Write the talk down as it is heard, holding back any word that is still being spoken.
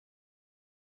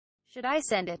Should I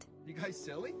send it? You guys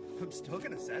silly? I'm still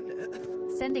gonna send it.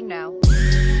 Sending now.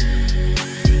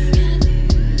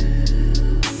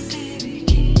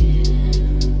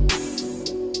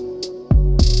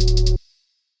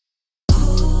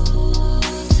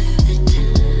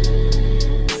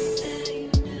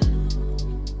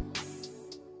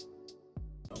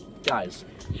 Guys,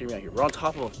 hear me out here. We're on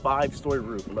top of a 5-story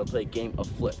roof. We're about to play a game of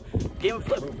flip. Game of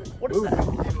flip? What is that?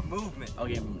 Game of movement. Oh,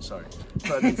 game of movement, sorry.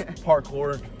 So that means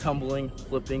parkour, tumbling,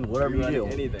 flipping, whatever you do.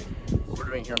 Anything. What we're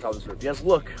doing here on top of this roof. You guys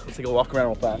look, let's take a walk around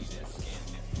real fast.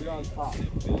 We're on top.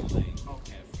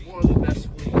 One of the best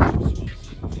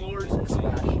floors in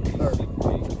Sebastian.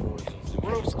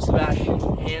 Or roofs of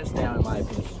Sebastian, hands down in my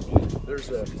opinion. There's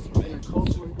a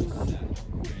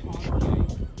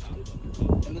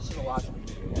and this is a lot to do.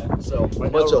 Yeah. So A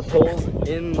bunch of holes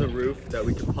in the roof that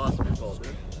we could possibly fall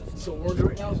through. So what we're doing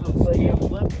right now is we're gonna play a game of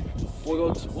flip.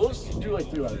 We'll just do like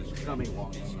 3 letters. We're not making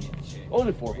long.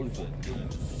 Only 4.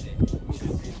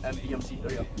 MBMT.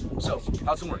 There you go. So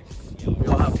how's it work? We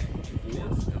all have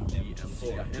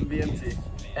 4 MBMT.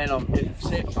 And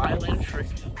if I land a trick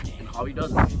and Javi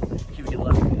doesn't, he would get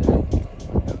left.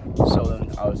 So then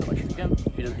I was at my trick again.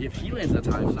 If he lands that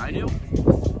time and I do,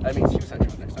 that means he was that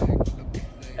trick next time.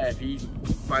 And if he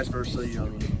vice versa, you know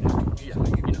what I mean? Yeah,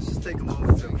 you know. Just take a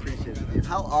moment to appreciate it.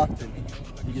 How often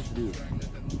You get to do it.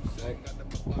 right?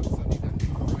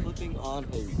 Flipping on a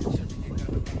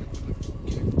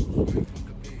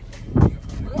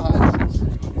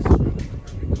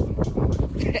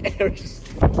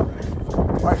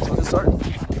Alright, so let's start.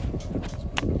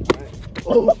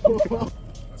 Oh.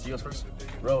 So you goes first.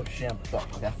 Row, sham,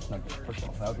 thump. Okay? No, first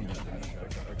off, that would be good.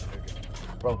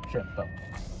 Row, sham, thump.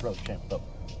 Row, sham, thump.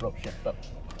 Row, sham, thump.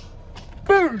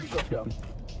 Boom! Let's go.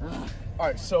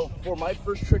 Alright, so for my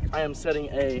first trick, I am setting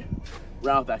a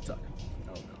round back tuck.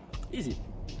 Oh, no. Easy.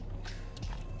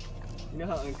 You know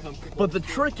how uncomfortable. But the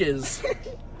trick is,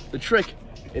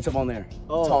 it's up on there.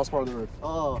 Oh. The tallest part of the roof.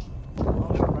 Oh.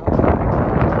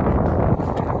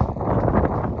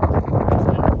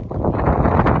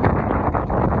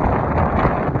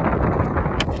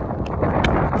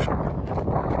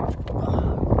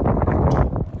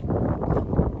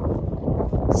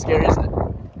 Scary, isn't it?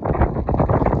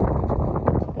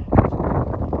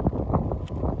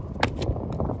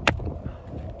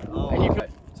 Oh. And you Okay.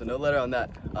 So no letter on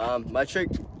that. My trick,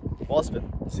 wall spin.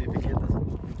 Let's see if we can hit this.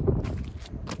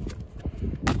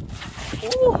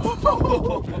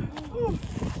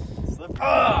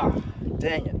 Ah,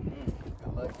 dang it.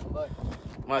 Good luck, good luck.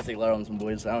 I might take letter on some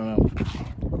boys. I don't know.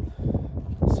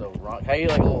 So wrong. Can I get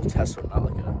like a little test run, not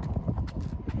like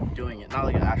a doing it, not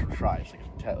like an actual try, just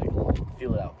like a little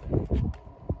feel it out there.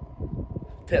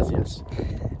 Test, yes.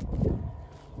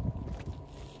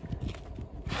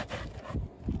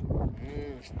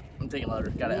 I'm taking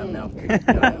letter. Got it. I'm now. All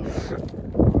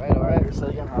right. Reset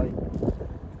again, Javi.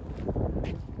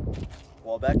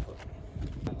 Wall backflip.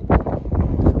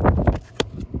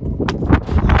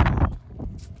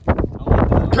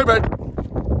 Good man.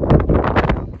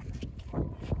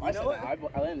 You know what?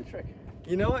 I landed the trick.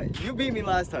 You know what? You beat me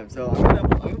last time, so I'm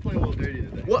gonna play a little dirty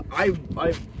today. What? I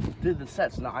did the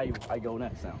sets. Now I go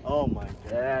next now. Oh my god.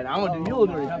 Yeah, now I'm gonna do you a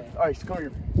little dirty. Huh? All right, so come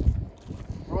here.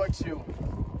 We're going to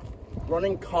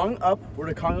running Kong up. We're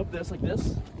gonna Kong up this like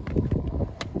this.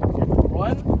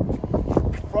 Run,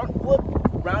 front flip,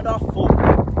 round off full.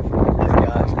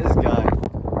 This guy.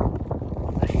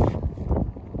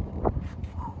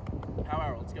 Power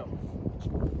hour, let's go.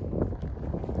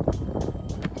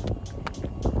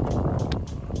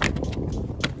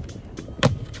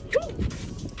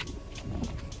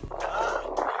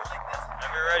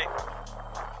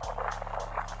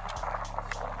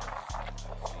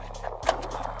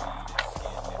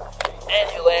 And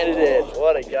you landed it.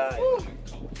 What a guy.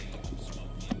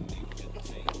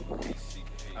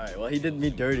 Alright, well he did me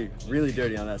dirty, really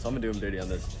dirty on that, so I'm gonna do him dirty on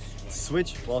this.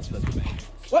 Switch wall spin.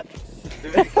 What?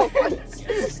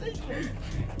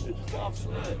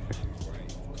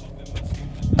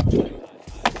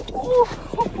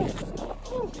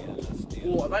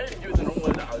 Well, if I didn't do it the normal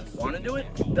way that I would want to do it,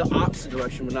 the opposite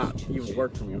direction would not even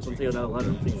work for me. So I'm taking another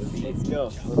letter. Let's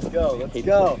go, let's go, let's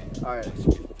go. Alright.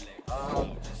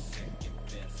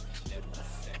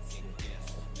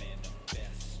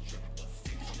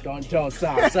 Don't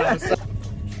stop.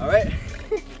 Alright.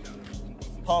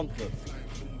 Palm flip.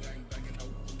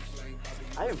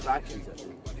 I haven't practiced it.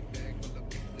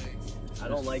 I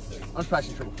don't like this. I'm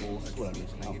practicing triple pulls. That's what I mean.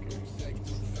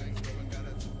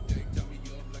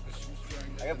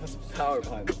 I gotta put some power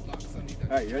behind this.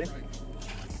 Alright, you ready?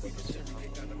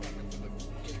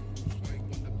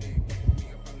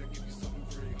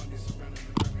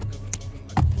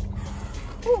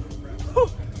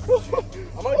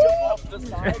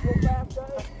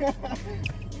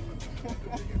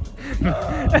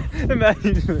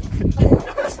 Imagine.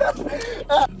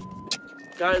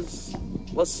 Guys,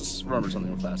 let's just remember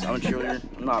something real fast. I'm a cheerleader.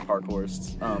 I'm not a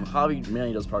parkourist. Javi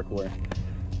mainly does parkour.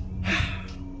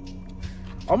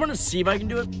 I'm gonna see if I can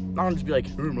do it. I'm gonna just be like,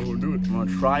 I'm gonna do it. I'm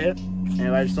gonna try it. And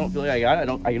if I just don't feel like I got it,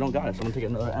 I don't got it. So I'm gonna take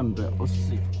another M bit. Let's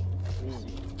see.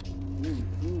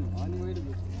 On your way to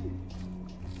the street.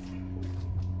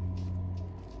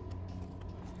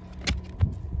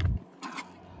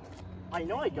 I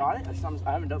know I got it. I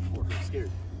haven't done it before. I'm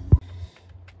scared.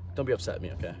 Don't be upset at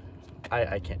me, okay?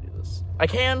 I can't do this. I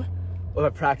can, but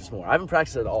if I practice more. I haven't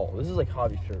practiced at all. This is like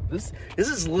hobby turf. This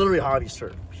is literally hobby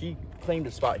turf. He claimed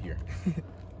a spot here.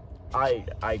 I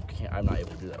can't. I'm not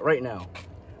able to do that right now.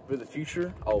 For the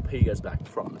future, I'll pay you guys back. I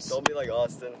promise. Don't be like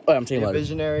Austin. Oh, I'm taking be a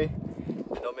visionary.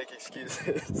 Don't make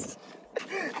excuses.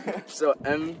 So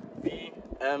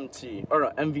MVMT, or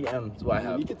no, MVM is what I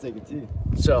have. You can take it too.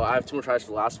 So I have 2 more tries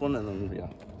for the last one, and then yeah.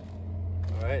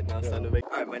 All right, now it's time to make.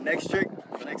 All right, my next trick,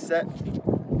 my next set.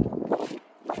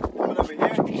 Coming over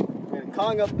here, we're gonna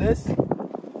Kong up this, and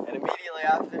immediately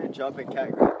after, jump and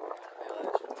cat grab.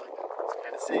 Let's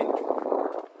kind of see if I can do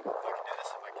this,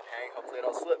 if I can hang. Hopefully I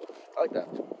don't slip. I like that.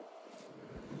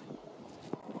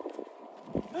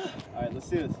 All right, let's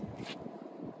do this.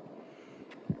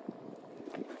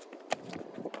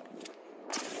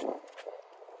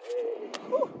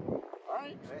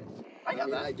 Alright. I got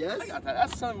that. I guess. I got that.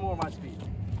 That's something more of my speed.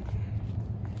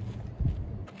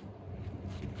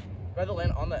 If I have to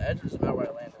land on the edge, or does it matter where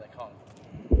I land in that Kong?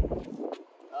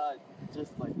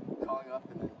 Just like Kong up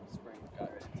and then spring. Got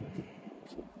it.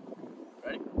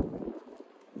 Ready?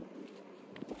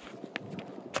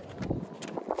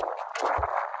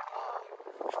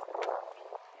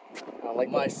 I don't like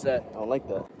my that. set. I don't like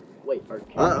that. Wait,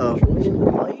 Uh-oh.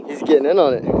 He's getting in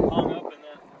on it. Kong up and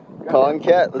then. Kong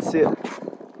cat, let's see it.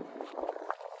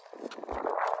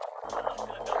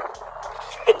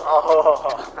 Oh.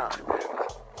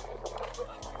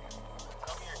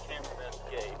 Tell me your cameraman's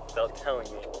gay without telling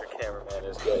me your cameraman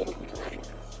is gay.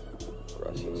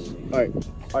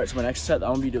 Alright, so my next set that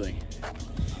I'm gonna be doing.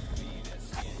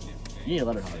 You need a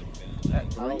letter hard. I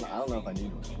don't know if I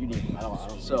need one. You need it. I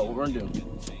don't. So what we're gonna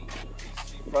do?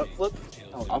 Front flip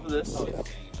off of this. Oh, yeah.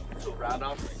 So round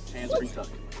off, handspring tuck.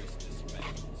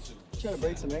 Trying to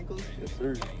break some ankles? Yes,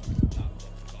 sir.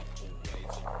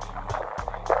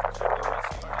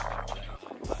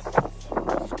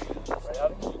 Right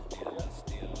out.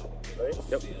 Ready?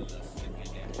 Yep.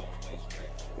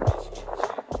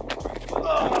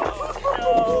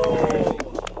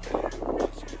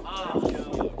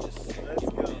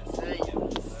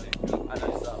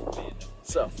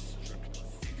 So,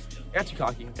 I got too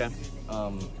cocky, okay?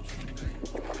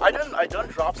 I done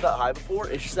drops that high before.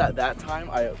 It's just that time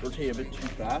I rotated a bit too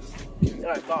fast, and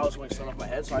I thought I was going to stun off my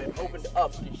head, so I opened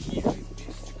up to here,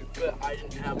 but I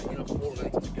didn't have enough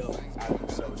movement to go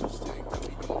out, so just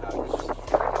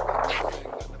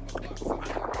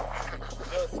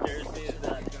What scares me is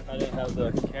that I didn't have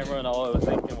the camera, and all I was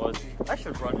thinking was, I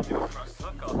should run and do a front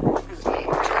tuck off.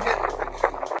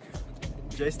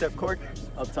 J-step cork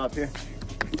up top here.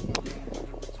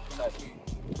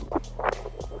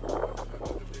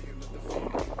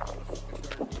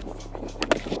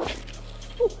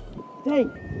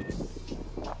 Dang!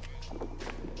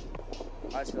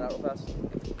 I see that real fast.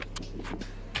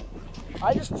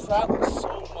 I just travel so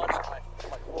much on my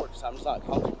floor, just I'm just not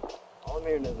comfortable. All I'm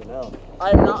hearing is an L. I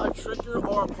am not a tricker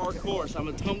or a parkour, so I'm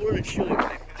a tumbler and a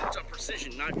cheerleader. It's a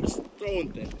precision, not just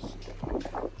throwing things.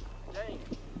 Dang.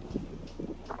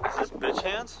 Is this bitch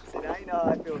hands? See, now you know how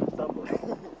I feel with tumbling.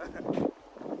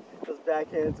 Those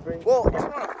backhand springs. Well, it's on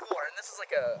a floor, and this is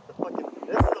like a...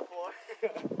 This is the floor.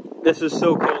 This is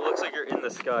so cool. It looks like you're in the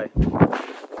sky. Yeah, no, I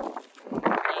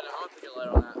don't think I light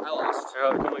on that. I lost. Here,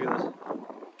 come look at this.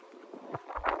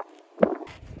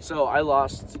 So I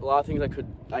lost a lot of things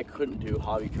I couldn't do.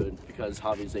 Javi could, because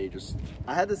Javi's just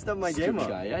I had to step my game stupid up.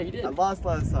 guy. Yeah, he did. I lost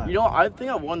last time. You know, I think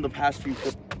I won the past few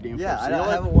game yeah, flips. I You know what?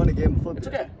 haven't won a game of flip. It's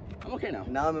okay. I'm okay now.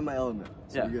 Now I'm in my element.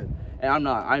 So Yeah. we're good. And I'm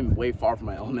not. I'm way far from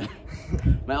my element.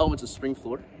 My element's a spring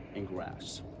floor and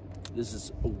grass. This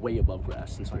is way above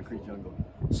grass and spring Concrete jungle.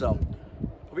 So,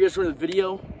 hope you guys enjoyed the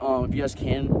video. If you guys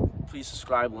can, please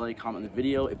subscribe, like, comment on the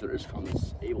video if there is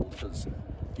comments able, because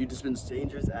you've just been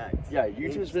Dangerous act. yeah,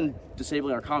 YouTube's been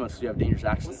disabling our comments because we have dangerous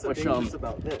accents. What's so Which dangerous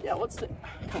about this? yeah, what's the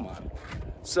come on.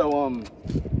 So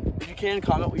if you can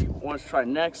comment what you want us to try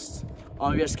next.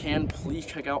 If you guys can, please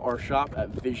check out our shop at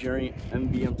Visionary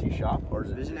MVMT Shop, or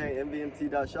is it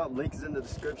VisionaryMVMT.shop. Link is in the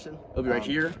description. It'll be right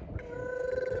here.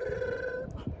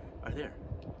 Right there.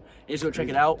 Just go check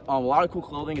it out. A lot of cool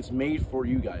clothing. It's made for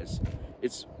you guys.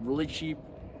 It's really cheap.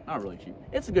 Not really cheap.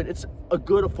 It's a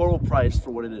good affordable price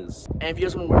for what it is. And if you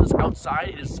guys want to wear this outside,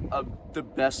 it is the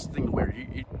best thing to wear.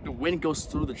 The wind goes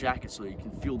through the jacket, so you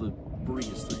can feel the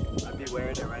breeze through. I'd be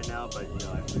wearing it right now, but you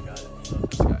know I forgot it. So.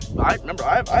 This guy.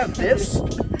 But I have this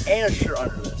and a shirt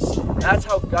under this.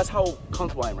 That's how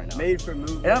comfortable I am right now. Made for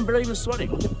movement. And I'm barely even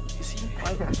sweating. Look at, you see?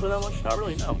 I sweat that much? Not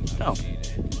really. No.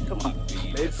 Come on.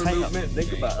 Made for movement.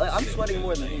 Think about it. Like, I'm sweating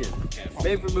more than he is.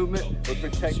 Made for movement. Will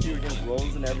protect you against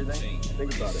rolls and everything.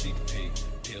 Think about it.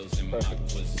 Perfect.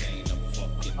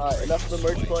 Alright, enough of the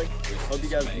merch plug. Hope you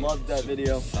guys loved that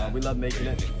video. We love making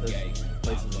it. This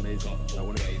place is amazing. I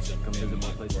want to come visit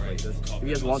more places like this. If you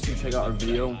guys want to, check out our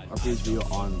previous video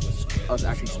on us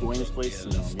actually exploring this place.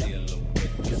 And, yeah.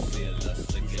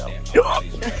 Peace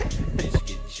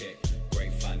out.